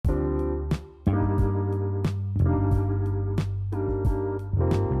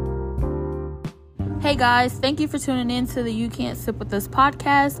Hey guys, thank you for tuning in to the You Can't Sip With Us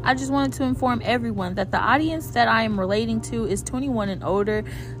podcast. I just wanted to inform everyone that the audience that I am relating to is 21 and older.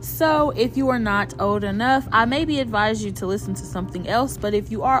 So if you are not old enough, I maybe advise you to listen to something else. But if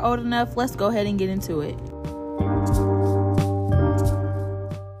you are old enough, let's go ahead and get into it.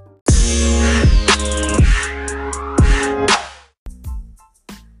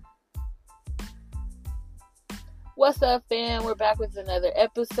 What's up, fam? We're back with another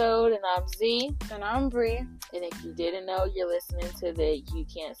episode, and I'm Z. And I'm Bree. And if you didn't know, you're listening to the You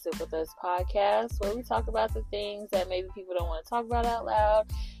Can't Sip With Us podcast, where we talk about the things that maybe people don't want to talk about out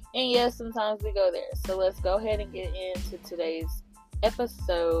loud. And yes, sometimes we go there. So let's go ahead and get into today's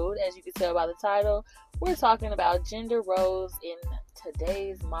episode. As you can tell by the title, we're talking about gender roles in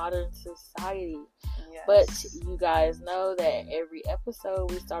today's modern society. Yes. But you guys know that every episode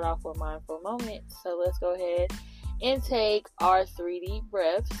we start off with mindful moments. So let's go ahead and take our 3 deep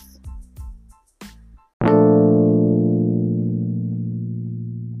breaths.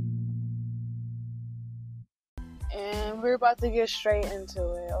 And we're about to get straight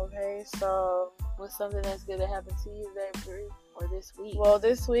into it, okay? So, what's something that's good that happened to you today, or this week? Well,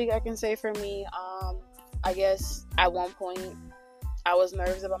 this week I can say for me, I guess at one point I was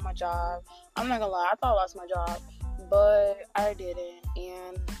nervous about my job. I'm not gonna lie, I thought I lost my job, but I didn't.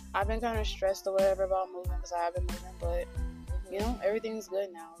 And I've been kind of stressed or whatever about moving because I have been moving, but you know, everything's good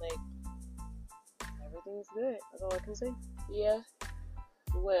now. Like, everything's good. That's all I can say. Yeah.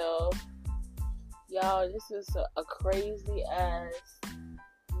 Well, y'all, this is a crazy ass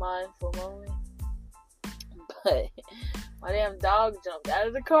mindful moment. But my damn dog jumped out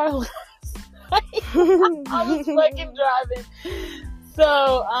of the car last night. I was fucking driving.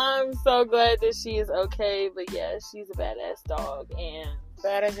 So I'm so glad that she is okay. But yeah, she's a badass dog and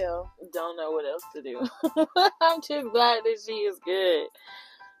bad as hell. Don't know what else to do. I'm just glad that she is good.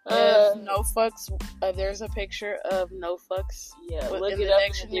 No fucks. There's a picture of no fucks. Yeah, look it up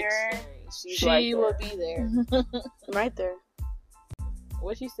in the dictionary. She right will be there. Right there.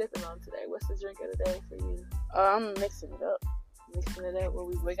 What's you sipping on today? What's the drink of the day for you? I'm mixing it up. Mixing it up.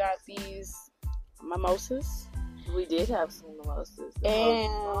 We got these mimosas. We did have some mimosas.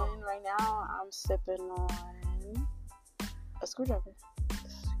 And right now I'm sipping on a screwdriver.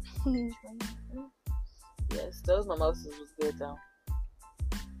 Yes, those mimosas was good though.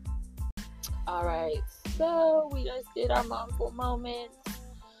 Alright, so we just did our mindful moments.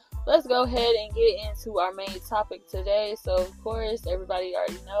 Let's go ahead and get into our main topic today. So of course, everybody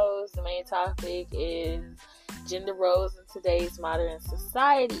already knows the main topic is gender roles in today's modern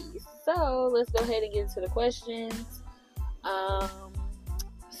society. So let's go ahead and get into the questions.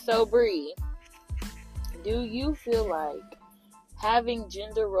 So Bree, do you feel like having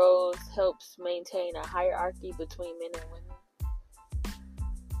gender roles helps maintain a hierarchy between men and women?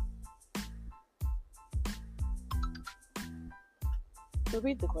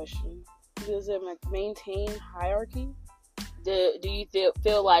 Repeat the question. Does it maintain hierarchy? Do you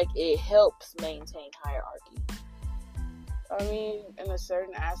feel like it helps maintain hierarchy? I mean, in a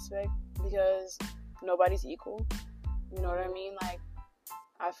certain aspect, because nobody's equal. You know what I mean? Like,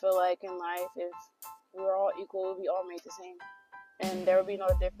 I feel like in life, if we were all equal, we all made the same. And there would be no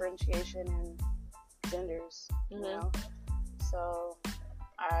differentiation in genders, you know? So,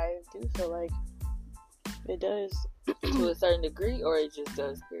 I do feel like it does. To a certain degree, or it just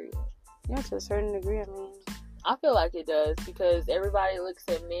does, period? Yeah, to a certain degree, I mean. I feel like it does, because everybody looks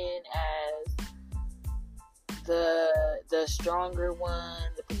at men as the stronger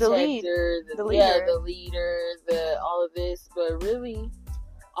one, the protector, the leader, all of this. But really,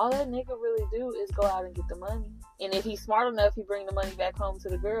 all that nigga really do is go out and get the money. And if he's smart enough, he bring the money back home to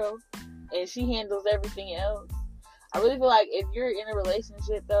the girl, and she handles everything else. I really feel like if you're in a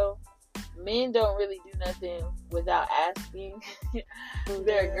relationship, though, men don't really do nothing without asking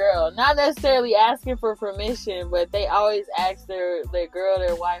their girl. Not necessarily asking for permission, but they always ask their girl,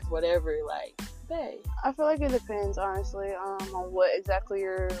 their wife, whatever, like, hey. I feel like it depends, honestly, on what exactly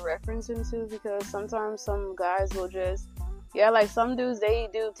you're referencing to, because sometimes some guys will just, like some dudes, they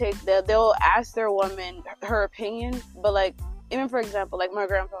do they'll ask their woman her opinion, but like, even for example, like my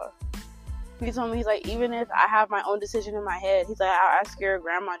grandpa, he told me, he's like, even if I have my own decision in my head, he's like, I'll ask your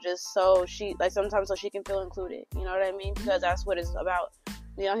grandma just so she, like, sometimes so she can feel included. You know what I mean? Because that's what it's about.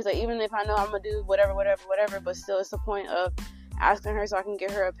 You know, he's like, even if I know I'm going to do whatever, but still it's the point of asking her so I can get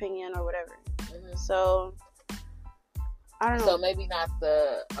her opinion or whatever. Mm-hmm. So, I don't know. So maybe not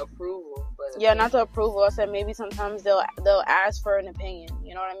the approval, but... Yeah, not the approval. I said maybe sometimes they'll ask for an opinion.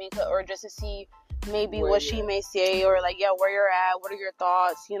 You know what I mean? Or just to see maybe what she may say, or like, where you're at, what are your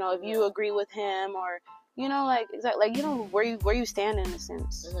thoughts, you know, if you agree with him, or, you know, like, exactly, like, you know, where you stand in a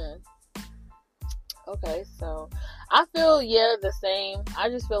sense. Mm-hmm. Okay, so I feel the same. I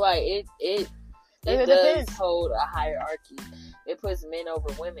just feel like it does hold a hierarchy. It puts men over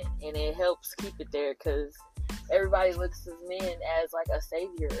women, and it helps keep it there because everybody looks at men as like a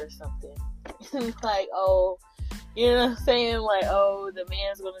savior or something. Like, oh, you know what I'm saying? Like, oh, the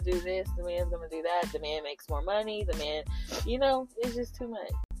man's gonna do this, the man's gonna do that, the man makes more money, the man, it's just too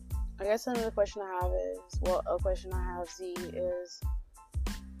much. I guess another question I have a question I have, Z, is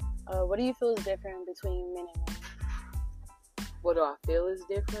what do you feel is different between men and women? What do I feel is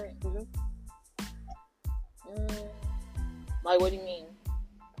different? Mm-hmm. Like, what do you mean?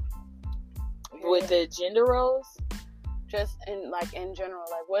 With the gender roles? Just in general,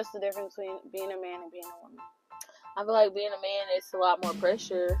 like, what's the difference between being a man and being a woman? I feel like being a man, it's a lot more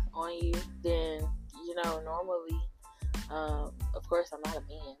pressure on you than, normally. Of course, I'm not a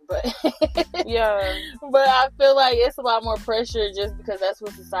man, but yeah. But I feel like it's a lot more pressure just because that's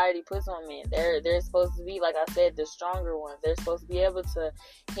what society puts on men. They're supposed to be, like I said, the stronger ones. They're supposed to be able to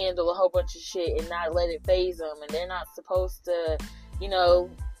handle a whole bunch of shit and not let it faze them. And they're not supposed to,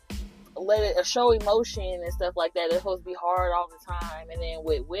 let it show emotion and stuff like that. They're supposed to be hard all the time. And then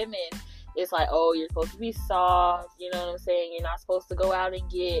with women, it's like, oh, you're supposed to be soft, you know what I'm saying? You're not supposed to go out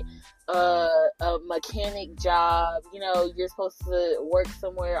and get a mechanic job, you're supposed to work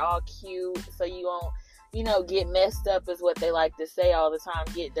somewhere all cute so you won't, get messed up is what they like to say all the time,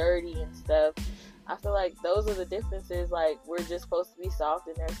 get dirty and stuff. I feel like those are the differences. Like, we're just supposed to be soft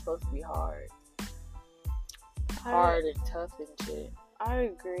and they're supposed to be hard and tough and shit. I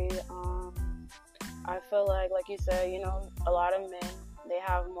agree. I feel like you said, a lot of men, they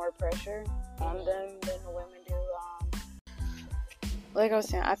have more pressure on them than the women do. Like I was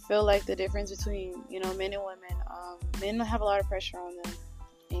saying, I feel like the difference between, men and women, men have a lot of pressure on them.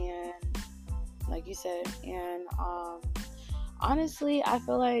 And like you said, and honestly, I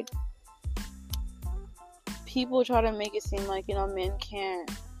feel like people try to make it seem like, men can't,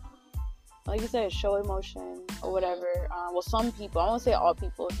 like you said, show emotion or whatever. Well, some people, I won't say all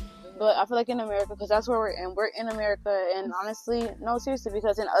people, but I feel like in America, because that's where we're in America, and honestly, no, seriously,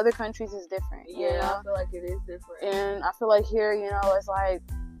 because in other countries it's different. Yeah, I feel like it is different. And I feel like here, it's like,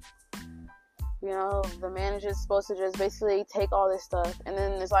 the man is just supposed to just basically take all this stuff, and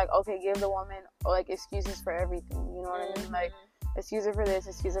then it's like, okay, give the woman, like, excuses for everything, you know what I mean? Like, excuse her for this,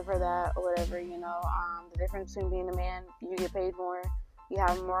 excuse her for that, or whatever, The difference between being a man, you get paid more, you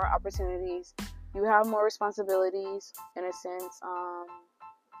have more opportunities, you have more responsibilities, in a sense,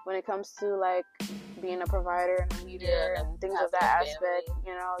 when it comes to, like, being a provider and a leader and things of that aspect,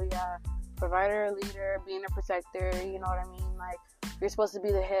 provider, leader, being a protector, you know what I mean? Like, you're supposed to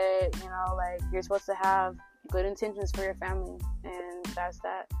be the head, like, you're supposed to have good intentions for your family, and that's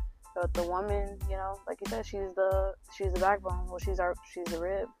that. But the woman, like you said, she's the backbone. Well, she's the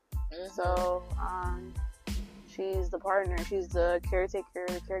rib. So, she's the partner, she's the caretaker,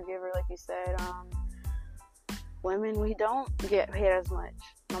 the caregiver, like you said. Women, we don't get paid as much,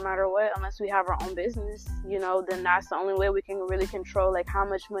 no matter what, unless we have our own business, then that's the only way we can really control, like, how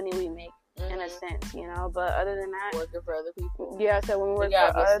much money we make, in a sense, but other than that, working for other people. Yeah, so when we work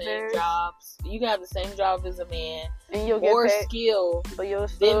for others, jobs, you can have the same job as a man, and you'll get more paid, skill, but you'll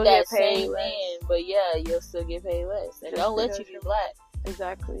still than that get paid same less. man. But yeah, you'll still get paid less, and don't let you be black.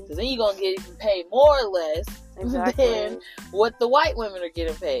 Exactly. Because then you're gonna get paid more or less than what the white women are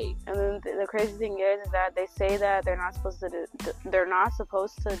getting paid. And then the crazy thing is that they say that they're not supposed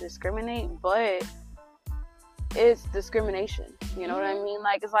to discriminate, but it's discrimination. You know what I mean?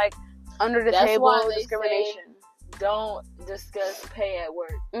 Like, it's like under the table discrimination. Don't discuss pay at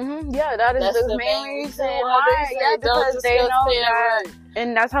work. Yeah, that's the main reason why. Yeah, because they know that,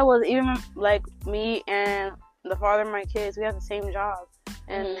 and that's how it was. Even like me and the father of my kids, we have the same job,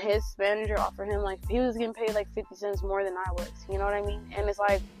 and his manager offered him, like, he was getting paid like 50 cents more than I was. You know what I mean? And it's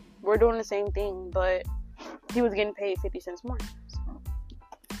like, we're doing the same thing, but he was getting paid 50 cents more. So,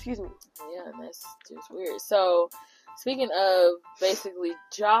 excuse me. Yeah, that's just weird. So, speaking of basically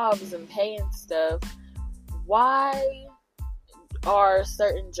jobs and pay and stuff, why are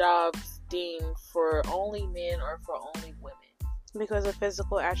certain jobs deemed for only men or for only women? Because of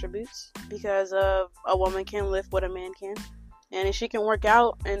physical attributes. Because of a woman can lift what a man can. And she can work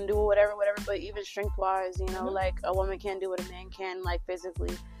out and do whatever, but even strength-wise, like, a woman can't do what a man can, like,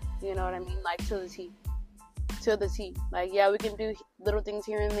 physically. You know what I mean? Like, to the T. Like, yeah, we can do little things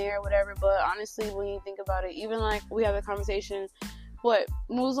here and there, whatever, but honestly, when you think about it, even, like, we have a conversation, we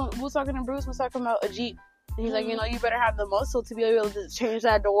was talking to Bruce, was talking about a Jeep. And he's like, you better have the muscle to be able to change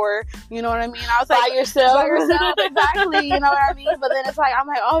that door. You know what I mean? I was like, by yourself, exactly. You know what I mean? But then it's like, I'm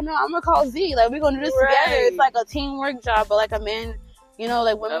like, oh no, I'm gonna call Z. Like, we're gonna do this together. It's like a teamwork job. But like a man, You know,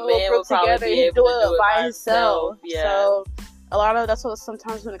 like women will group together and do it by himself. Yeah. So a lot of that's what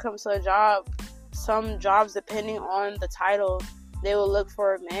sometimes when it comes to a job, some jobs depending on the title, they will look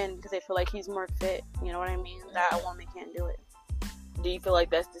for a man because they feel like he's more fit. You know what I mean? That a woman can't do it. Do you feel like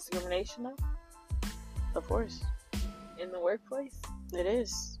that's discrimination though? Of course. In the workplace? It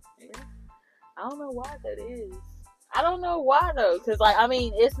is. Yeah. I don't know why that is. I don't know why though, because like I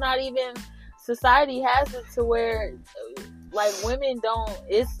mean, it's not even society has it to where like women don't.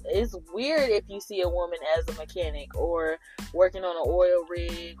 It's weird if you see a woman as a mechanic or working on an oil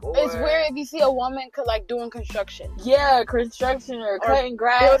rig. Or it's weird if you see a woman like doing construction. Yeah, construction or cutting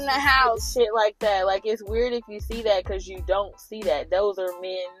grass, building a house, shit like that. Like it's weird if you see that because you don't see that. Those are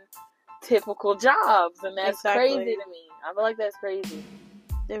men typical jobs, and that's crazy to me. I feel like that's crazy.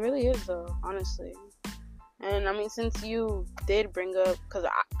 It really is though, honestly. And I mean, since you did bring up, because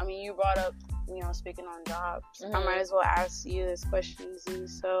I mean, you brought up, you know, speaking on jobs, I might as well ask you this question, Z.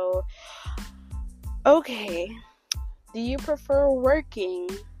 So, okay, do you prefer working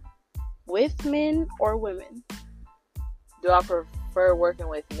with men or women? Do I prefer working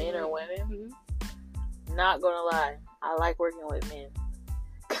with men or women? Not gonna lie, I like working with men.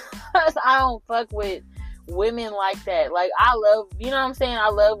 Cause I don't fuck with women like that. Like I love, you know what I'm saying? I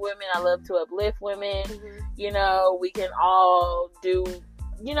love women. I love to uplift women. You know, we can all do,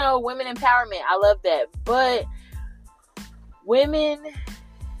 you know, women empowerment. I love that. But women,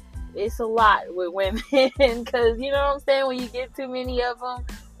 it's a lot with women because, you know what I'm saying? When you get too many of them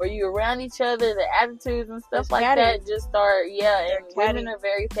or you're around each other, the attitudes and stuff it's like petty. That just start, and women are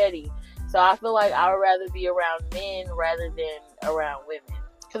very petty. So I feel like I would rather be around men rather than around women.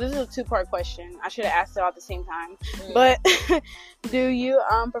 Because this is a two-part question. I should have asked it all at the same time. But do you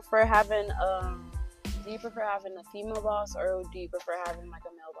prefer having a female boss or do you prefer having like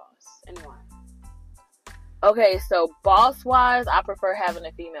a male boss? And why? Okay, so boss-wise, I prefer having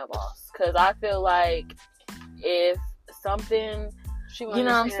a female boss. Because I feel like if something, you know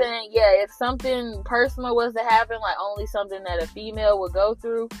what I'm saying? Yeah, if something personal was to happen, like only something that a female would go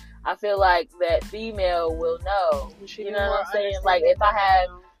through, I feel like that female will know. You know what I'm saying? Like if I have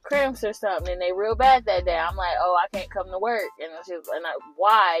cramps or something and they real bad that day, I'm like, oh, I can't come to work. And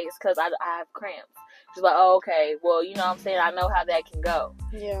why? It's because I have cramps. She's like, oh, okay. Well, you know what I'm saying? I know how that can go.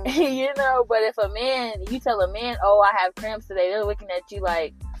 Yeah. You know, but if you tell a man, oh, I have cramps today, they're looking at you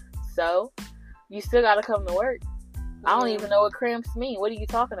like, so? You still got to come to work. I don't even know what cramps mean. What are you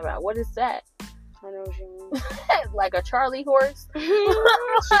talking about? What is that? I know what you mean. Like a Charlie horse?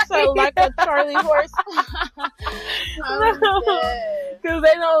 So like a Charlie horse? Because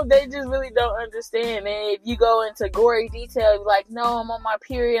they just really don't understand. And if you go into gory detail, you're like, no, I'm on my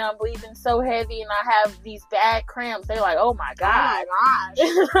period, I'm bleeding so heavy, and I have these bad cramps. They're like, oh my God.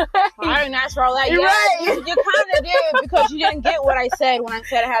 Oh my gosh. I didn't ask for all that. You're right. You kind of did because you didn't get what I said when I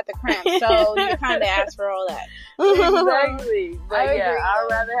said I had the cramps. So you kind of asked for all that. Exactly. But I'd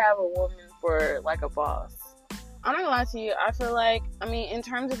rather have a woman for like a boss. I'm not gonna lie to you. I feel like, I mean, in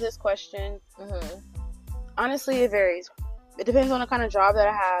terms of this question, honestly, it varies. It depends on the kind of job that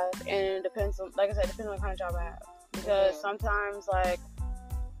I have, and it depends on, like I said, it depends on the kind of job I have. Because sometimes, like,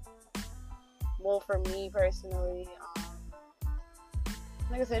 well, for me personally,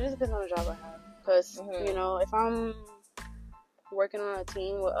 like I said, it just depends on the job I have. Because, you know, if I'm working on a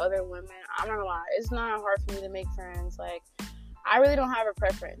team with other women, I'm not gonna lie, it's not hard for me to make friends. Like, I really don't have a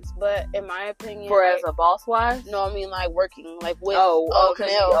preference, but in my opinion, for like, as a boss wise, no, I mean like working like with male.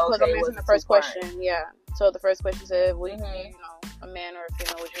 Because I'm answering the first question. Yeah. So the first question said, "Would you know, a man or a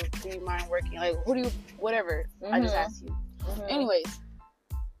female? Do you mind working? Like, who do you? Whatever." I just asked you. Anyways,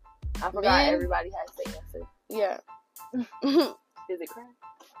 I forgot everybody has the answer. Yeah. Is it correct?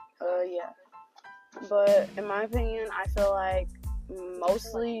 Yeah. But in my opinion, I feel like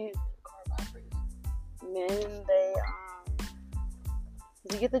mostly men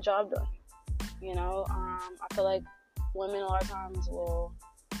they get the job done. You know, I feel like women a lot of times will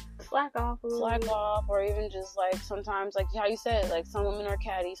slack off, or even just like sometimes, like how you said, like some women are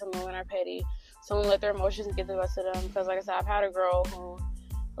catty, some women are petty, some women let their emotions get the best of them. Because like I said, I've had a girl who,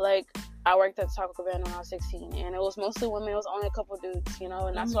 like, I worked at Taco Bell when I was 16, and it was mostly women. It was only a couple dudes, you know,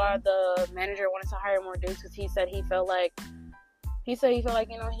 and that's why the manager wanted to hire more dudes, because he said he felt like, you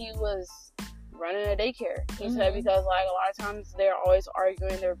know, he was running a daycare. He said because like a lot of times they're always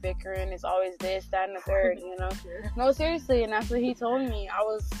arguing, they're bickering, it's always this, that, and the third, you know. No, seriously, and that's what he told me. I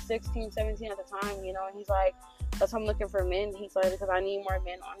was 16, 17 at the time, you know, and he's like, that's why I'm looking for men. He's like, because I need more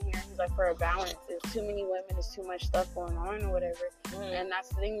men on here. He's like, for a balance. There's too many women, there's too much stuff going on or whatever. And that's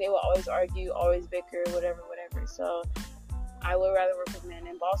the thing, they will always argue, always bicker, whatever. So I would rather work with men.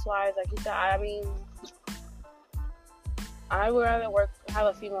 And boss wise, like you said, I mean, I would rather have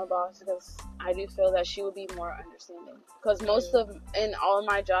a female boss because I do feel that she would be more understanding. Because in all of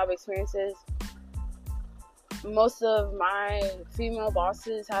my job experiences, most of my female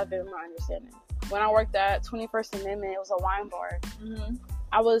bosses have been more understanding. When I worked at 21st Amendment, it was a wine bar. Mm-hmm.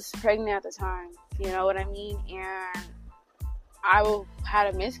 I was pregnant at the time, you know what I mean? And I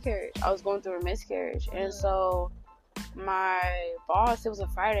had a miscarriage. I was going through a miscarriage. Mm-hmm. And so my boss, it was a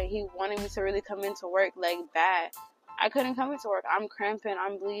Friday, he wanted me to really come into work, like, bad. I couldn't come into work. I'm cramping,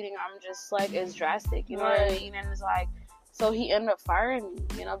 I'm bleeding, I'm just, like, it's drastic, you know what I mean? And it's like, so he ended up firing me,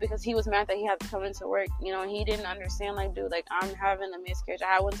 you know, because he was mad that he had to come into work, you know, and he didn't understand, like, dude, like, I'm having a miscarriage.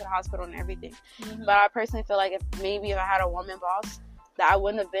 I went to the hospital and everything. Mm-hmm. But I personally feel like if I had a woman boss, that I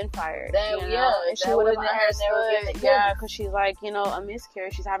wouldn't have been fired. And she would have understood. Yeah, because she's like, you know, a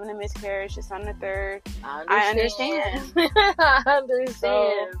miscarriage. She's having a miscarriage. It's on the third. I understand. I understand.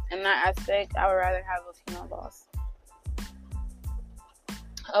 So, in that aspect, I would rather have a female boss.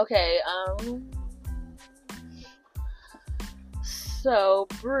 Okay. So,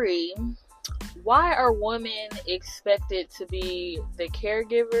 Bree, why are women expected to be the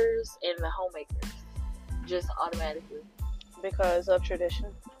caregivers and the homemakers? Just automatically. Because of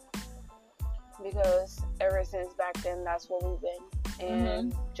tradition. Because ever since back then, that's what we've been.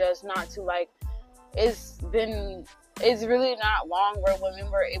 And just not to, like, it's really not long where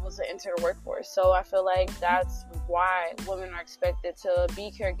women were able to enter the workforce. So I feel like that's why women are expected to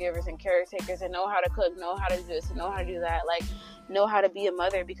be caregivers and caretakers and know how to cook, know how to do this, and know how to do that, like, know how to be a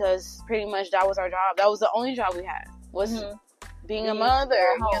mother, because pretty much that was our job. That was the only job we had, was being a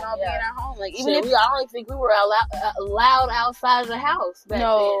mother, being at home. Like, even if I don't think we were allowed outside of the house back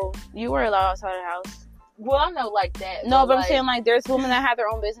then. You were allowed outside of the house. Well, I know, like that. No, but I'm saying, like, there's women that had their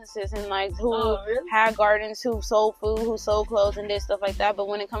own businesses and, like, who had gardens, who sold food, who sold clothes and did stuff like that. But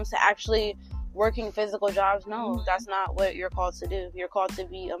when it comes to actually working physical jobs, no, that's not what you're called to do. You're called to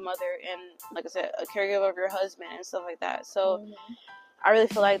be a mother and, like I said, a caregiver of your husband and stuff like that. So I really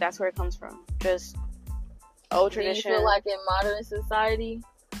feel like that's where it comes from. Just old tradition. Do you feel like in modern society,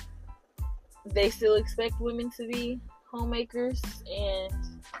 they still expect women to be homemakers? And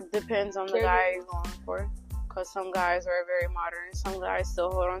depends on the guy you're going for, because some guys are very modern, some guys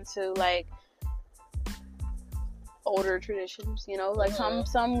still hold on to, like, older traditions, you know, like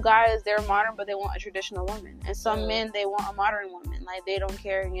some guys, they're modern but they want a traditional woman, and some men, they want a modern woman, like, they don't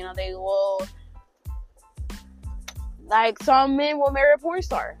care, you know, they will, like, some men will marry a porn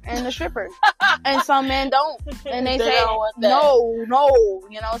star and a stripper and some men don't, and they say no,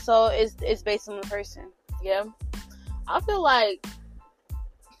 you know, so it's based on the person. I feel like,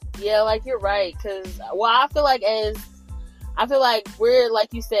 like, you're right, because, I feel like we're,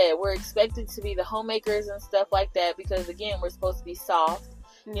 like you said, we're expected to be the homemakers and stuff like that, because, again, we're supposed to be soft,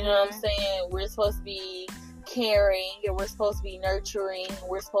 you know what I'm saying? We're supposed to be caring, and we're supposed to be nurturing,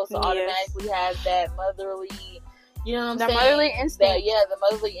 we're supposed to automatically have that motherly, you know what I'm saying? Motherly instinct. The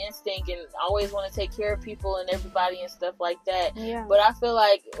motherly instinct, and always want to take care of people and everybody and stuff like that. But I feel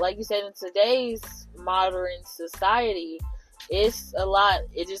like you said, in today's modern society, it's a lot.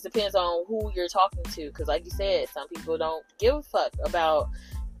 It just depends on who you're talking to, because, like you said, some people don't give a fuck about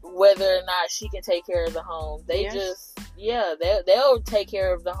whether or not she can take care of the home. They just they'll take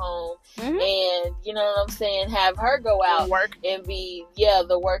care of the home, and, you know what I'm saying, have her go out work and be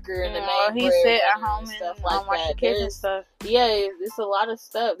the worker and the maid. He sit at home and stuff like watch the kids and stuff. It's a lot of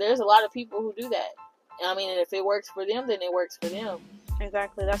stuff. There's a lot of people who do that. I mean, and if it works for them, then it works for them.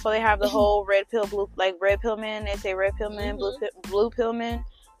 Exactly. That's why they have the whole red pill, blue, like, red pill men. They say red pill men, blue pill men.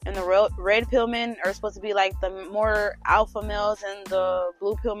 And the red pill men are supposed to be, like, the more alpha males, and the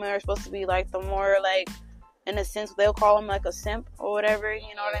blue pill men are supposed to be, like, the more, like, in a sense, they'll call them, like, a simp or whatever.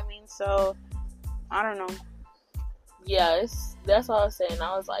 You know what I mean? So, I don't know. That's all I was saying.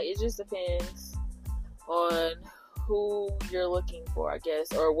 I was like, it just depends on who you're looking for, I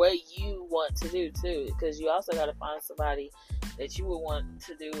guess, or what you want to do, too. Because you also got to find somebody that you would want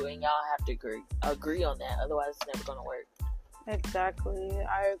to do, and y'all have to agree on that. Otherwise, it's never going to work. Exactly.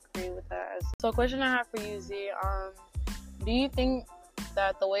 I agree with that. So, question I have for you, Z, do you think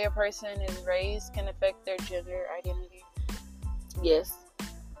that the way a person is raised can affect their gender identity? Yes.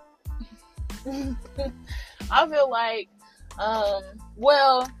 I feel like, no.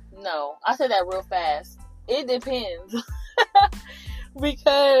 I said that real fast. It depends.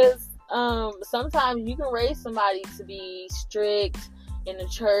 Because sometimes you can raise somebody to be strict in the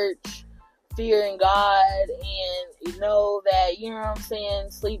church, fearing God, and know that, you know what I'm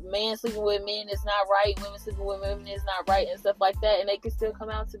saying, men sleeping with men is not right, women sleeping with women is not right, and stuff like that, and they can still come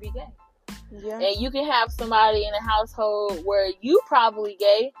out to be gay. Yeah. And you can have somebody in a household where you probably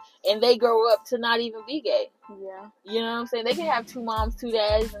gay and they grow up to not even be gay. Yeah. You know what I'm saying? They can have 2 moms, 2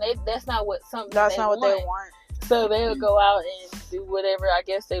 dads, and that's not what what they want. So they'll go out and do whatever I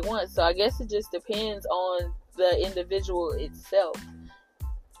guess they want. So I guess it just depends on the individual itself.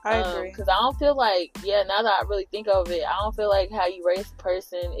 I agree. Because I don't feel like, now that I really think of it, I don't feel like how you raise a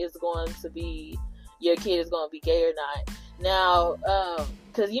person is going to be, your kid is going to be gay or not. Now,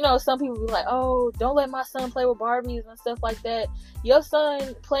 because, you know, some people be like, oh, don't let my son play with Barbies and stuff like that. Your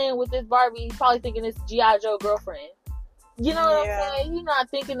son playing with this Barbie, he's probably thinking it's G.I. Joe girlfriend. You know what I'm saying? He's not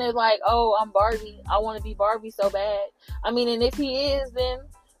thinking that like, oh, I'm Barbie. I want to be Barbie so bad. I mean, and if he is, then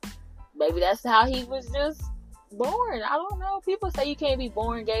maybe that's how he was just born. I don't know. People say you can't be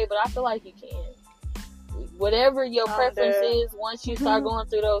born gay, but I feel like you can. Whatever your preference is, once you start going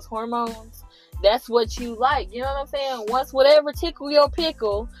through those hormones, that's what you like. You know what I'm saying? Once whatever tickle your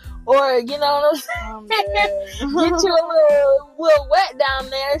pickle, or you know what I'm saying, get you a little wet down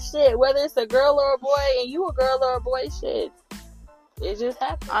there, shit. Whether it's a girl or a boy, and you a girl or a boy, shit, it just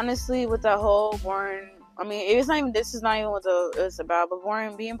happens. Honestly, with the whole born, I mean, it's not even. This is not even what it's about.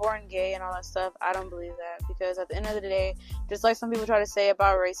 But being born gay and all that stuff, I don't believe that, because at the end of the day, just like some people try to say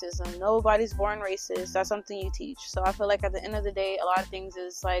about racism, nobody's born racist. That's something you teach. So I feel like at the end of the day, a lot of things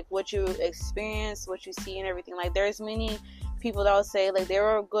is like what you experience, what you see, and everything. Like there's many people that will say like they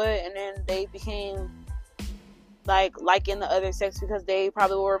were good and then they became like in the other sex because they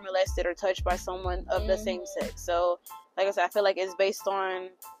probably were molested or touched by someone of the same sex. So like I said, I feel like it's based on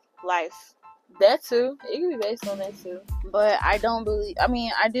life. That too. It can be based on that too. But I don't believe, I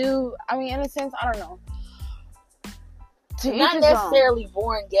mean, I do, I mean, in a sense, I don't know. Not necessarily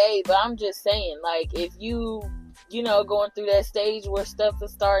born gay, but I'm just saying, like, if you know, going through that stage where stuff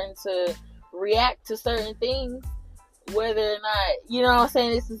is starting to react to certain things, whether or not, you know what I'm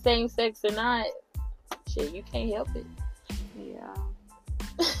saying, it's the same sex or not, shit, you can't help it. Yeah.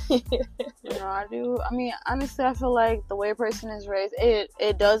 You know, I do. I mean, honestly, I feel like the way a person is raised,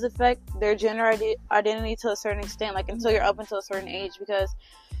 it does affect their gender identity to a certain extent, like until you're up until a certain age, because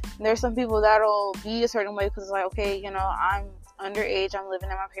there's some people that'll be a certain way because it's like, okay, you know, I'm underage, I'm living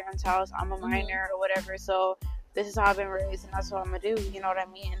at my parents' house, I'm a minor or whatever, so this is how I've been raised and that's what I'm gonna do, you know what I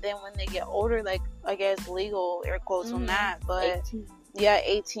mean? And then when they get older, like, I guess legal air quotes on that, but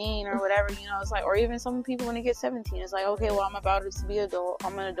 18 or whatever, you know, it's like, or even some people when they get 17, it's like, okay, well, I'm about to be adult,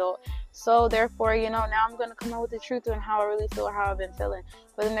 I'm an adult, so therefore, you know, now I'm gonna come out with the truth on how I really feel or how I've been feeling.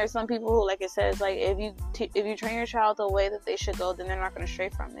 But then there's some people who, like it says, like, if you train your child the way that they should go, then they're not gonna stray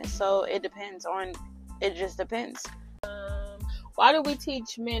from it. So it just depends. Why do we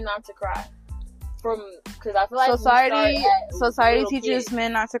teach men not to cry? Because I feel like society teaches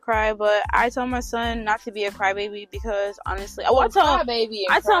men not to cry, but I tell my son not to be a crybaby because honestly, I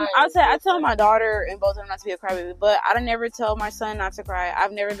tell my daughter and both of them not to be a crybaby, but I don't never tell my son not to cry.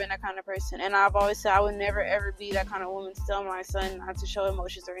 I've never been that kind of person, and I've always said I would never ever be that kind of woman to tell my son not to show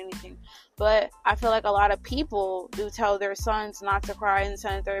emotions or anything. But I feel like a lot of people do tell their sons not to cry in the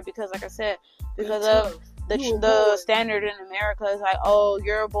second, third, because, like I said, because of the standard in America is like, oh,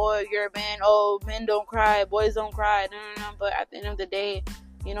 you're a boy, you're a man, oh, men don't cry, boys don't cry, no. But at the end of the day,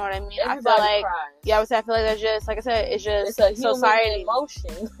 you know what I mean? Everybody I feel like cries. I feel like that's just, like I said, it's just a society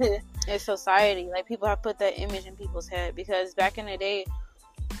emotion. It's society. Like, people have put that image in people's head, because back in the day,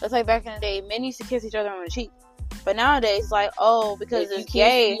 men used to kiss each other on the cheek. But nowadays, like, oh, because it's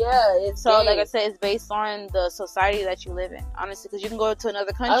gay. Yeah, it's so, gay. Like I said, it's based on the society that you live in, honestly. Because you can go to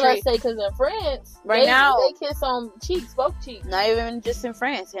another country. I was going to say, because in France, they kiss on cheeks, both cheeks. Not even just in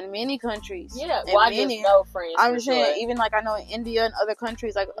France, in many countries. Yeah, well, I just know France. I'm just saying, even, like, I know in India and other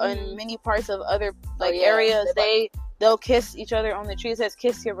countries, like, in many parts of other, like, areas, they'll kiss each other on the tree. It says,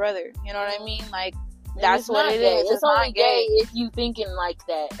 kiss your brother. You know what I mean? Like, that's what it is. It's only gay if you thinking like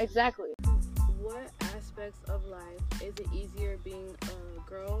that. Exactly. What aspects of life is it easier being a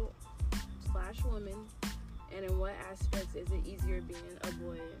girl/woman, and in what aspects is it easier being a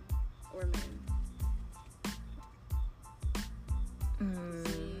boy or man?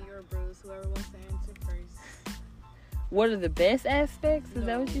 C or Bruce, whoever wants to answer first. What are the best aspects? Is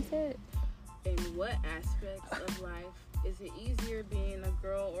that what you said? In what aspects of life is it easier being a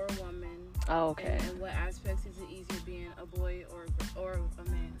girl or a woman? Oh, okay. And in what aspects is it easier being a boy or a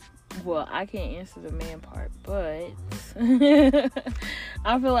man? Well, I can't answer the man part, but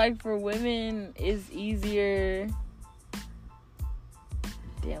I feel like for women, it's easier.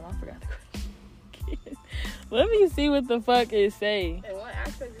 Damn, I forgot the question. Let me see what the fuck it say. In what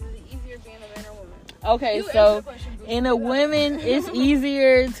aspects is it easier being a man or a woman? Okay, so in a woman, it's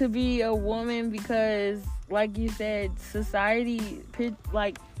easier to be a woman because, like you said, society,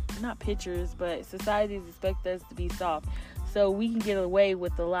 like, not pictures, but societies expect us to be soft. So we can get away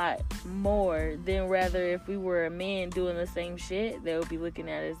with a lot more than rather if we were a man doing the same shit, they would be looking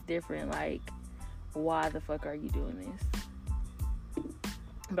at us different. Like, why the fuck are you doing this?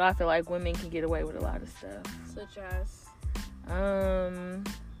 But I feel like women can get away with a lot of stuff. Such as?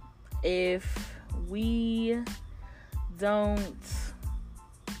 If we don't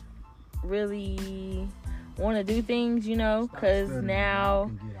really want to do things, you know, because now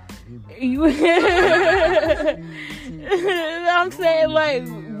I'm saying, like,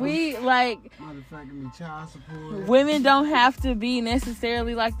 we, like, women don't have to be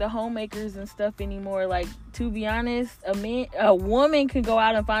necessarily like the homemakers and stuff anymore. Like, to be honest, a woman can go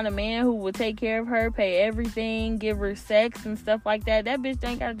out and find a man who will take care of her, pay everything, give her sex and stuff like that. That bitch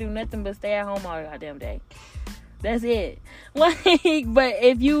ain't gotta do nothing but stay at home all goddamn day. That's it. Like, but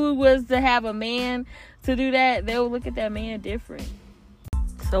if you was to have a man to do that, they would look at that man different.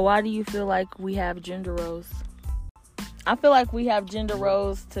 So why do you feel like we have gender roles? I feel like we have gender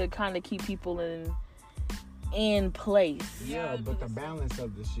roles to kind of keep people in place. Yeah, but the balance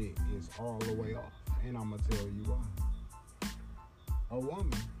of the shit is all the way off. And I'm going to tell you why. A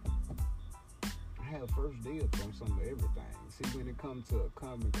woman have first dibs on some of everything. See, when it comes to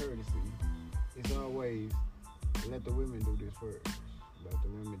common courtesy, it's always let the women do this first. Let the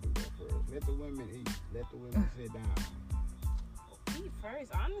women do that first. Let the women eat. Let the women sit down. Eat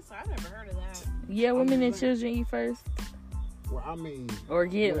first? Honestly, I never heard of that. Yeah, women and children eat first. Well, I mean, or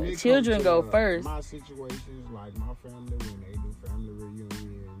children go first. My situations, like my family, when they do family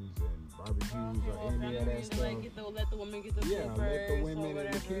reunions and barbecues or any of that stuff. Like, let the women get the food first. Let the women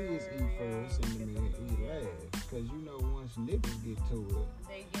and the kids eat first and the men eat last. Because you know, once niggas get to it,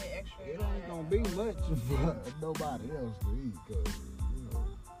 they get extra. It ain't gonna be much for nobody else to eat. Because you know,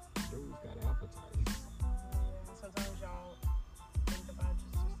 dudes got appetites. Sometimes y'all think about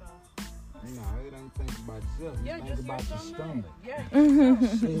just yourself. No, it ain't think about yourself. Yeah, think about your stomach. Yeah,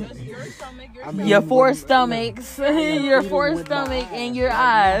 just your stomach. Your four stomachs. Your four stomach and your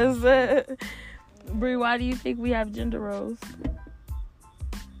eyes. Bree, why do you think we have gender roles?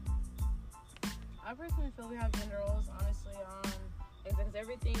 I personally feel we have gender roles, honestly, because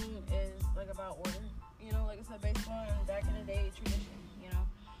everything is like about order. You know, like I said, based on back in the day tradition. You know,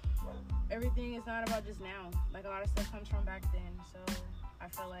 everything is not about just now. Like, a lot of stuff comes from back then. So I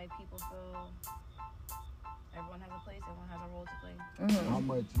feel like people feel everyone has a place, everyone has a role to play. Mm-hmm. How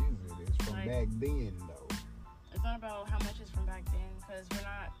much is it? It's from like, back then, though. It's not about how much is from back then, because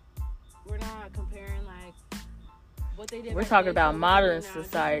we're not comparing like what they did. We're talking about modern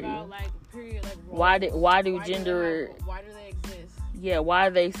society. About, like, period, like, why do why do they exist? Yeah, why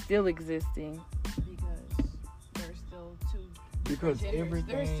are they still existing? Because there's still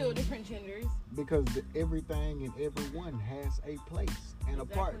there's still different genders. Because everything and everyone has a place and a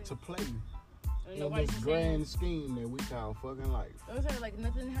part to play in this grand scheme that we call fucking life. I was saying, like,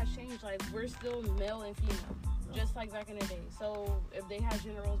 nothing has changed. Like, we're still male and female, just like back in the day. So if they had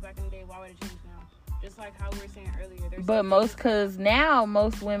gender roles back in the day, why would it change now? Just like how we were saying earlier. But because now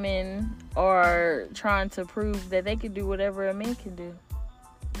most women are trying to prove that they can do whatever a man can do.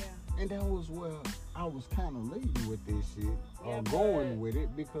 Yeah. And that was where I was kind of leading with this shit, or going with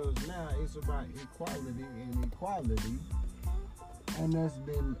it, because now it's about equality and equality. And that's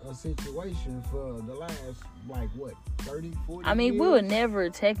been a situation for the last, like, what, 30, 40 I mean, years? we would never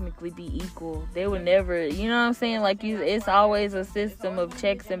technically be equal. They would never, you know what I'm saying? Like, it's always a system of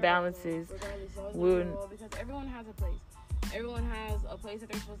checks and balances. Because everyone has a place. Everyone has a place that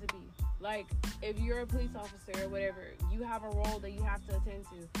they're supposed to be. Like, if you're a police officer or whatever, you have a role that you have to attend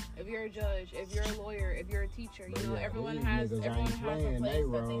to. If you're a judge, if you're a lawyer, if you're a teacher, you know, everyone has a place that they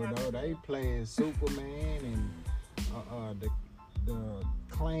have to They playing Superman and the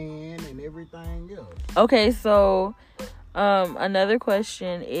Klan and everything else. Okay, so another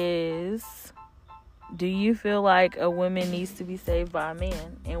question is, do you feel like a woman needs to be saved by a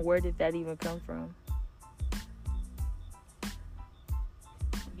man? And where did that even come from?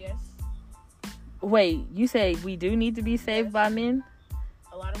 Yes. Wait, you say we do need to be saved by men?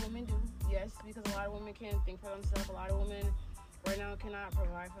 A lot of women do, yes, because a lot of women can't think for themselves. A lot of women right now cannot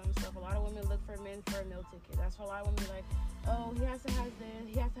provide for themselves. A lot of women look for men for a meal ticket. That's why a lot of women be like, oh, he has to have this,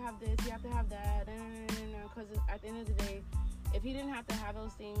 he has to have this, he has to have that. Because at the end of the day, if he didn't have to have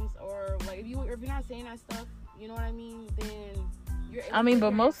those things, or like if you're not saying that stuff, you know what I mean, then you're. I mean,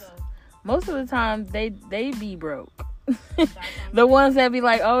 but most of the time they be broke. The ones that be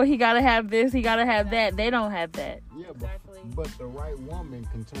like, oh, he gotta have this, he gotta have that. They don't have that. Yeah, but the right woman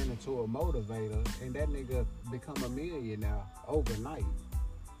can turn into a motivator, and that nigga become a millionaire overnight.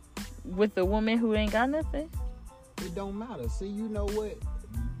 With the woman who ain't got nothing? It don't matter. See, you know what?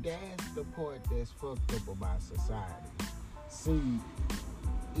 that's the part that's fucked up about society. See,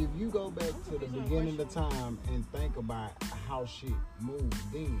 if you go back to the beginning of time and think about how shit moved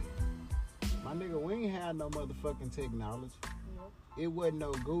then, my nigga, we ain't had no motherfucking technology. Nope. It wasn't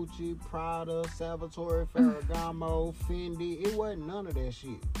no Gucci, Prada, Salvatore Ferragamo, Fendi. It wasn't none of that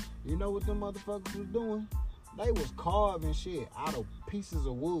shit. You know what them motherfuckers was doing? They was carving shit out of pieces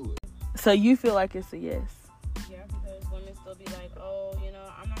of wood. So you feel like it's a yes? Yeah, because women still be like, oh, you know,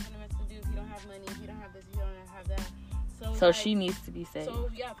 I'm not gonna mess with you if you don't have money, if you don't have this, if you don't have that. So like, she needs to be saved. So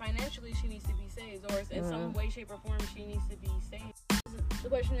yeah, financially she needs to be saved, or in some way, shape, or form she needs to be saved. The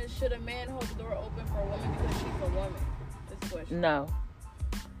question is, should a man hold the door open for a woman because she's a woman? That's the question. No.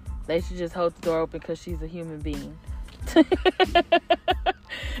 They should just hold the door open because she's a human being.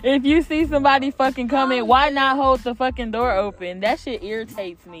 If you see somebody fucking coming, why not hold the fucking door open? That shit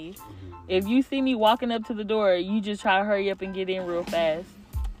irritates me. If you see me walking up to the door, you just try to hurry up and get in real fast.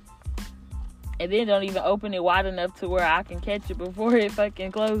 And then don't even open it wide enough to where I can catch it before it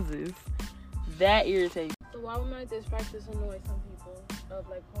fucking closes. That irritates me. So why would like this practice annoy some people? Of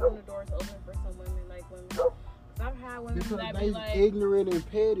like holding the doors open for some women, like women. Cause I've had women because that they be like ignorant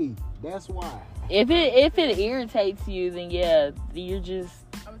and petty. That's why. If it irritates you, then yeah, you're just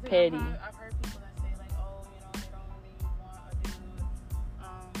petty. I've heard people that say like, oh, you know, they don't really want a dude.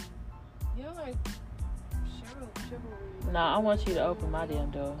 You know, like chivalry. Nah, I want you to open my damn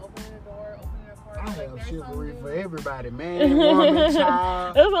door. Open the door, open your car. I like, have chivalry for everybody, man, woman,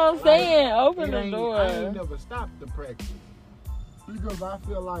 child. That's what I'm saying. Open the door. I ain't never stopped the practice. Because I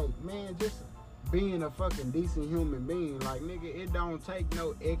feel like, man, just being a fucking decent human being, like, nigga, it don't take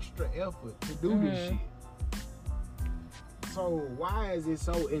no extra effort to do this shit. So why is it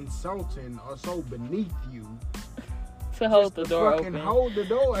so insulting or so beneath you to hold the door open? Hold the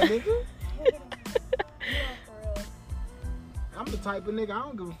door, nigga. I'm the type of nigga, I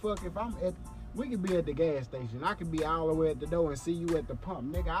don't give a fuck if we could be at the gas station. I could be all the way at the door and see you at the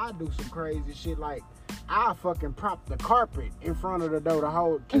pump. Nigga, I do some crazy shit like I fucking prop the carpet in front of the door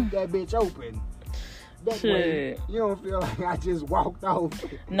to keep that bitch open. That way, you don't feel like I just walked off.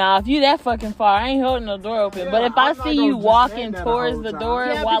 Nah, if you that fucking far, I ain't holding the door open. Yeah, but if I see you walking towards the door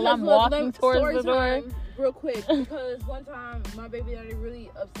while I'm walking towards the door. Real quick, because one time my baby daddy really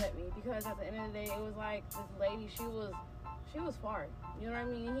upset me because at the end of the day, it was like this lady, she was far. You know what I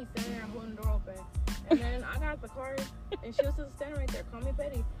mean? He's standing there holding the door open. And then I got the car and she was just standing right there. Call me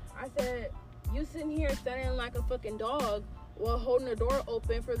petty. I said, you sitting here standing like a fucking dog while holding the door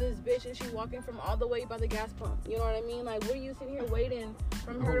open for this bitch and she walking from all the way by the gas pump. You know what I mean? Like, what are you sitting here waiting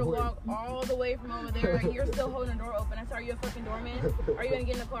from her to walk all the way from over there and you're still holding the door open? I said, are you a fucking doorman? Are you gonna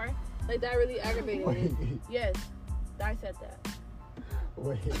get in the car? Like, that really aggravated me. Yes, I said that.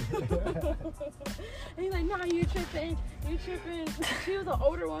 Wait. And he's like, nah, you tripping. She was an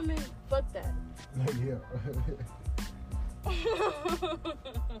older woman. Fuck that. Yeah.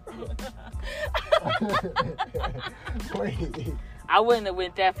 Wait. I wouldn't have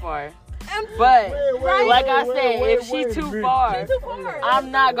went that far. But like I said, if she's too far, I'm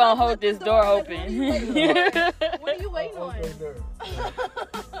not gonna hold this door open. What are you waiting on?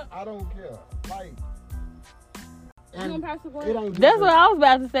 I don't care. Like, that's what I was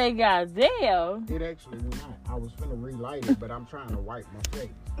about to say. God damn. It actually went out. I was finna relight it, but I'm trying to wipe my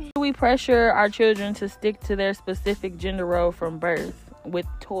face. We pressure our children to stick to their specific gender role from birth with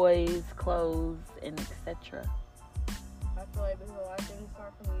toys, clothes, and etc. I feel like because a lot of things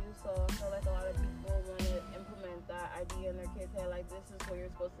start from you, so I feel like a lot of people want to implement that idea in their kids' head, like this is what you're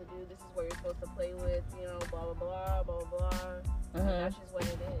supposed to do, this is what you're supposed to play with, you know, blah blah blah blah blah. That's just what it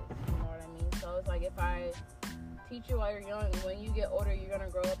is. You know what I mean? So it's like if I teach you while you're young, when you get older, you're gonna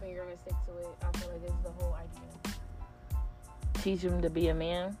grow up and you're gonna stick to it. I feel like this is the whole idea. Teach them to be a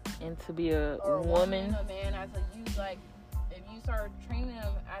man and to be a woman. A man as a youth, like if you start training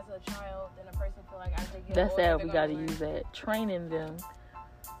them as a child, then a person feel like as they get that's older, how we gotta use that. Training them.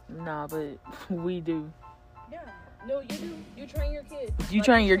 Nah, but we do. Yeah. No, you do. You train your kids. You like,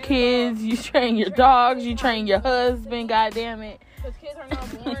 train your kids. You train your dogs. You train your husband. God damn it. Because kids are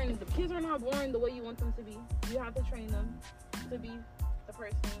not born. The kids are not born the way you want them to be. You have to train them to be the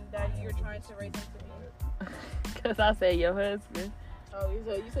person that you're trying to raise them to be. Because I said your husband. Oh, you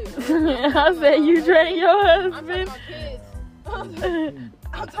said your husband. I said you train your husband. I'm talking about kids.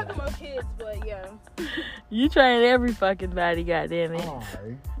 I'm talking about kids, but yeah. You train every fucking body, goddamn it.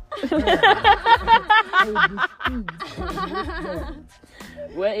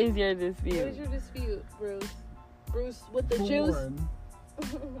 What is your dispute? What is your dispute, Bruce? Bruce with the juice?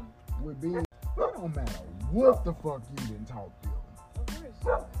 With being, it don't matter what the fuck you didn't talk to them. Of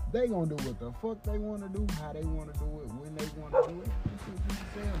course. They gonna do what the fuck they wanna do, how they wanna do it, when they wanna do it. That's what you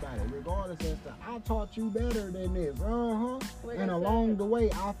say about it. Regardless as to, I taught you better than this. And along the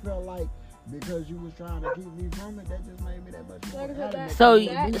way, I felt like because you was trying to keep me from it, that just made me that much more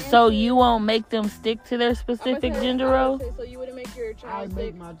adamant. So you won't make them stick to their specific gender role? So you wouldn't make your child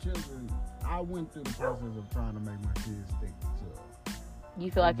make my children. I went through the process of trying to make my kids stick to.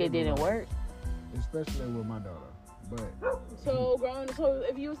 You feel like it didn't work? Especially with my daughter. But so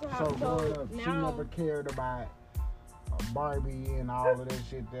if you used to have growing up, now, she never cared about Barbie and all of that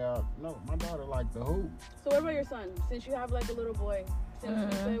shit there. No, my daughter liked the hoop. So what about your son? Since you have like a little boy,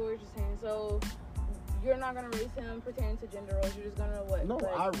 since you say what you're saying, so you're not gonna raise him pertaining to gender roles. You're just gonna what? No,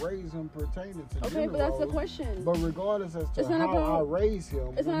 I raise him pertaining to gender roles. Okay, but that's the question. But regardless as to how I raise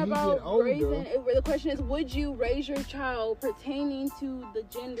him, it's not about raising. The question is, would you raise your child pertaining to the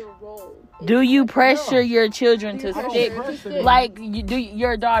gender role? Do you pressure your children to stick? Like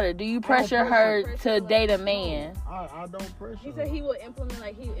your daughter? Do you pressure her to date a man? I don't pressure. He said he would implement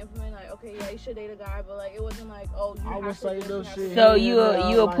like okay, yeah, he should date a guy, but like it wasn't like I would say this shit. So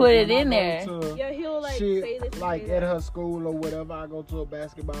you'll put it in there. Yeah, he'll like shit, say this. Like at her school or whatever, I go to a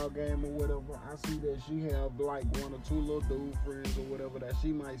basketball game or whatever. I see that she have like one or two little dude friends or whatever that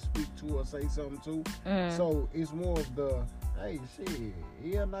she might speak to or say something to. So it's more of the, hey, shit,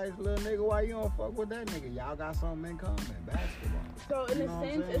 he a nice little nigga. Why you don't fuck with that nigga? Y'all got something in common, basketball. So in a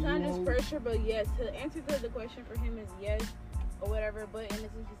sense, it's not just pressure, but yes. The answer to the question for him is yes or whatever. But in the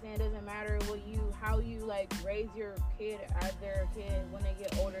sense you're saying, it doesn't matter how you like raise your kid as their kid. When they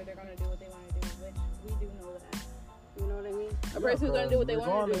get older, they're gonna do what they want to do, which we do know that. You know what I mean? A person who's gonna do what they want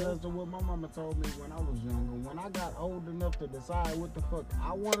to do. Regardless as to what my mama told me when I was younger, when I got old enough to decide what the fuck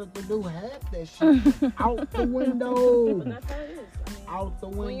I wanted to do, half that shit out the window. But that's how it is. I mean, out the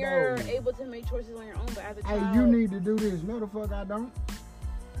window. When you're able to make choices on your own, but as a child, hey, you need to do this. No, the fuck I don't.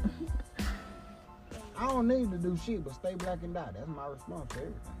 I don't need to do shit but stay black and die. That's my response to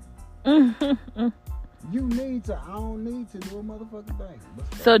everything. I don't need to do a motherfucking thing.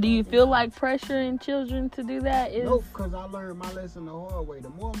 So do you feel like pressuring children to do that? Nope, because I learned my lesson the hard way. The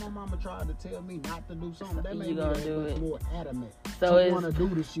more my mama tried to tell me not to do something, that made me that more adamant to want to do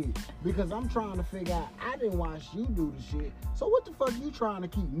the shit. Because I'm trying to figure out, I didn't watch you do the shit, so what the fuck you trying to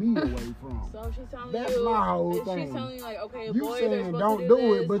keep me away from? So she's telling That's my whole thing. She's telling you like, okay, you boys saying don't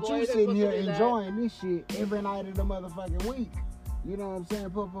do it, but you sitting here enjoying this shit every night of the motherfucking week. You know what I'm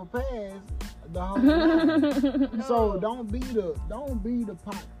saying? Put pass the whole time. So don't be the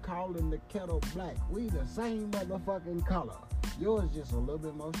pot calling the kettle black. We the same motherfucking color. Yours just a little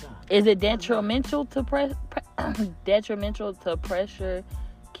bit more shiny. Is it detrimental to pressure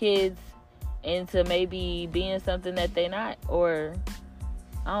kids into maybe being something that they not, or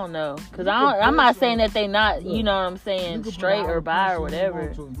I don't know, because I'm not saying that they not, you know what I'm saying, straight or bi or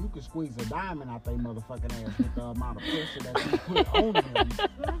whatever. You can squeeze a diamond out their motherfucking ass with the amount of pressure that you put on them.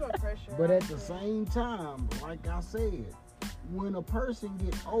 But at the same time, like I said, when a person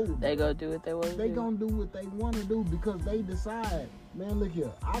gets older, they gonna do what they want to do. They gonna do what they want to do because they decide, man, look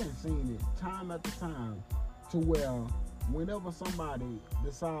here, I done seen it time after time to where whenever somebody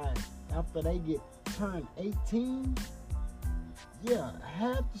decides after they get turned 18, yeah,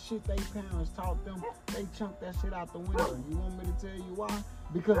 half the shit they parents taught them, they chunked that shit out the window. You want me to tell you why?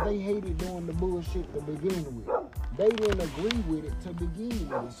 Because they hated doing the bullshit to begin with. They didn't agree with it to begin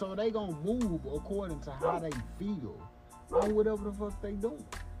with it. So they gonna move according to how they feel on whatever the fuck they do.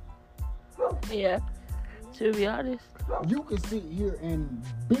 Yeah, to be honest. You can sit here and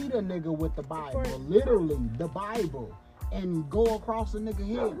beat a nigga with the Bible, literally the Bible, and go across a nigga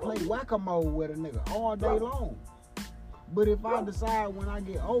head, play whack-a-mole with a nigga all day long. But if I decide when I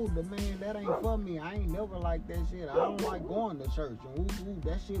get older, man, that ain't for me. I ain't never like that shit. I don't like going to church. And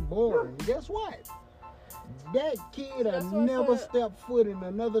that shit boring. Guess what? That kid never step foot in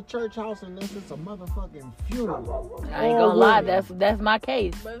another church house unless it's a motherfucking funeral. I ain't gonna lie, that's my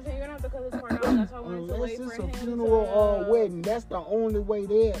case. But you're gonna have to cut this part out. That's how we're unless it's a funeral or a wedding, that's the only way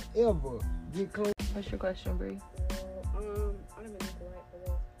they'll ever get close. What's your question, Bree? I don't even need to write for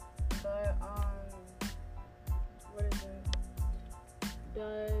this. But what is it?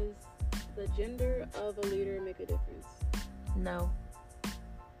 Does the gender of a leader make a difference? No.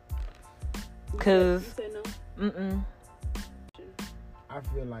 Cause you said no. I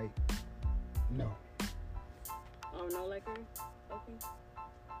feel like no. Oh, no, like her? Okay.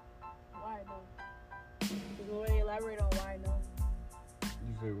 Why no? Does nobody elaborate on why no?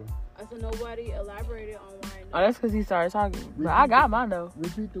 You say what? I said nobody elaborated on why no. Oh, that's because he started talking. But I got mine though.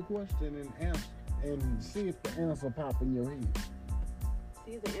 Repeat the question and answer, and see if the answer pop in your head.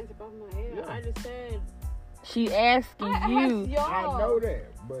 See if the answer pop in my head. Yeah. I just said She asking you. I know that,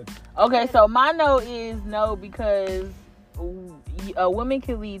 but okay. So my no is no because a woman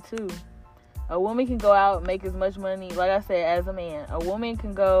can lead too. A woman can go out and make as much money, like I said, as a man. A woman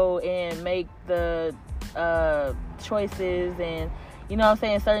can go and make the choices and, you know what I'm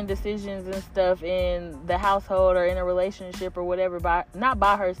saying, certain decisions and stuff in the household or in a relationship or whatever, not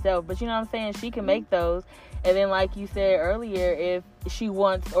by herself, but you know what I'm saying, she can make those. And then, like you said earlier, if she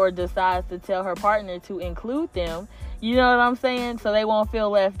wants or decides to tell her partner to include them, you know what I'm saying, so they won't feel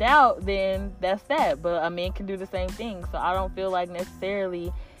left out, then that's that. But a man can do the same thing. So I don't feel like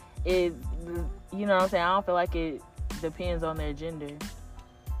necessarily it, you know what I'm saying, I don't feel like it depends on their gender.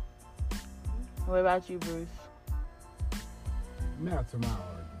 What about you, Bruce? Not to my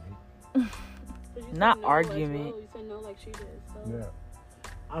argument. Not no argument. Well. You said no like she did. So. Yeah,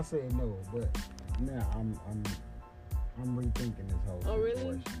 I said no, but now I'm rethinking this whole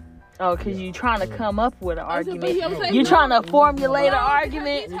situation. Oh, because you trying to come up with an argument. You trying to formulate an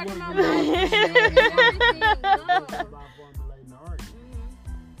argument. He's talking about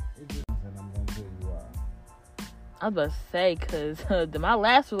I was about to say, because my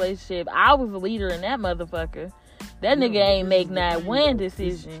last relationship, I was the leader in that motherfucker. That nigga ain't make not one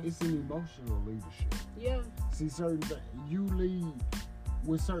decision. It's an emotional leadership. Yeah. See, certain things, you lead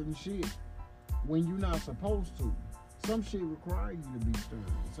with certain shit when you're not supposed to. Some shit require you to be stern.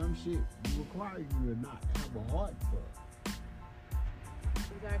 Some shit require you to not have a heart for.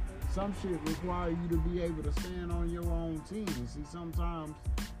 Exactly. Some shit require you to be able to stand on your own team. See, sometimes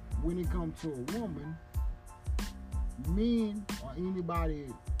when it comes to a woman, men or anybody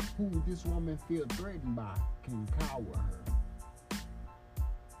who this woman feel threatened by can cower her.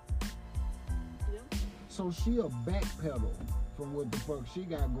 Yep. So she'll backpedal from what the fuck she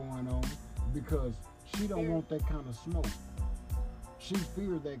got going on because she don't want that kind of smoke. She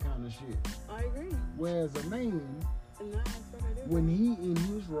fears that kind of shit. I agree. Whereas a man, when he in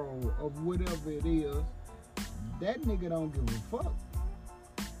his role of whatever it is, that nigga don't give a fuck.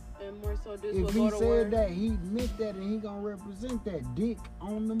 And more so if he said that, he meant that, and he gonna represent that dick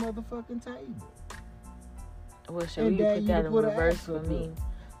on the motherfucking table. Well, should we put that in reverse for me?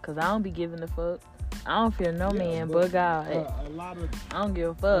 Because I don't be giving a fuck. I don't fear no man but God. I don't give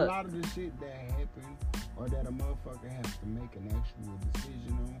a fuck. A lot of the shit that happen or that a motherfucker has to make an actual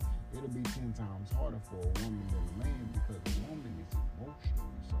decision on, it'll be 10 times harder for a woman than a man because a woman is emotional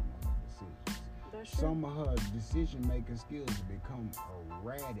in some of her decisions. Some of her decision-making skills become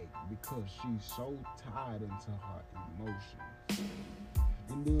erratic because she's so tied into her emotions.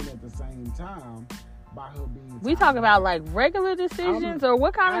 And then at the same time, by her being we talk about like regular decisions or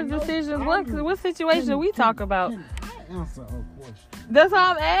what kind of decisions? What situation we talk about? Can I answer a question? That's what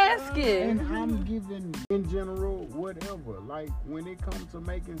I'm asking. And I'm giving, in general, whatever. Like, when it comes to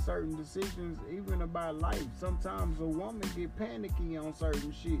making certain decisions, even about life, sometimes a woman get panicky on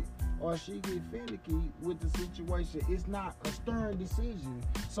certain shit. Or she get finicky with the situation. It's not a stern decision.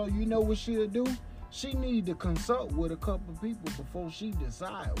 So you know what she'll do? She need to consult with a couple people before she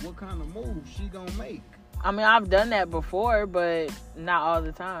decide what kind of move she gonna make. I mean, I've done that before, but not all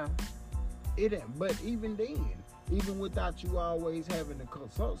the time. But even then, even without you always having to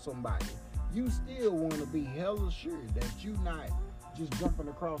consult somebody, you still want to be hella sure that you not just jumping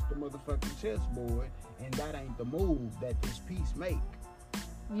across the motherfucking chessboard and that ain't the move that this piece make.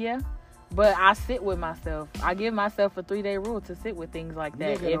 Yeah, but I sit with myself. I give myself a 3-day rule to sit with things like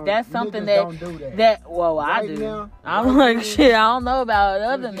that. Nigga if that's something that well, right I do. Now, I'm right like, shit, I don't know about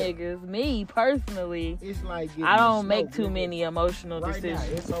other niggas. Me, personally, it's like I don't make too many emotional right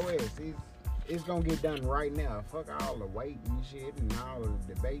decisions. Now, it's gonna get done right now. Fuck all the waiting and shit and all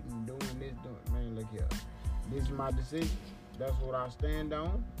the debating, doing this, man, look here. This is my decision. That's what I stand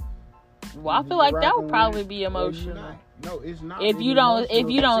on. Well, I feel like that would probably be emotional. No, it's not. If you don't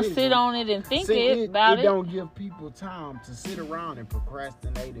sit on it and think about it. It don't give people time to sit around and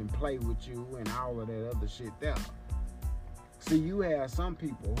procrastinate and play with you and all of that other shit there. See, you have some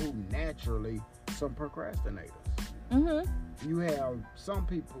people who naturally some procrastinators. Mm-hmm. You have some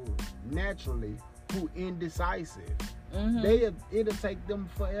people naturally who indecisive. Mm-hmm. It'll take them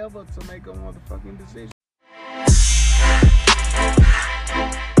forever to make a motherfucking decision.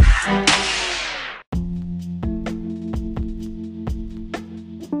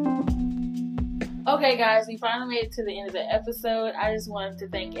 Okay, guys, we finally made it to the end of the episode. I just wanted to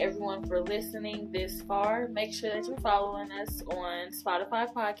thank everyone for listening this far. Make sure that you're following us on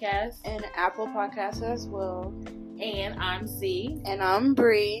Spotify Podcasts and Apple Podcasts as well. And I'm C. And I'm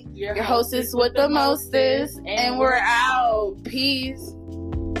Bree. Your hostess with the mostest. And we're out. Peace.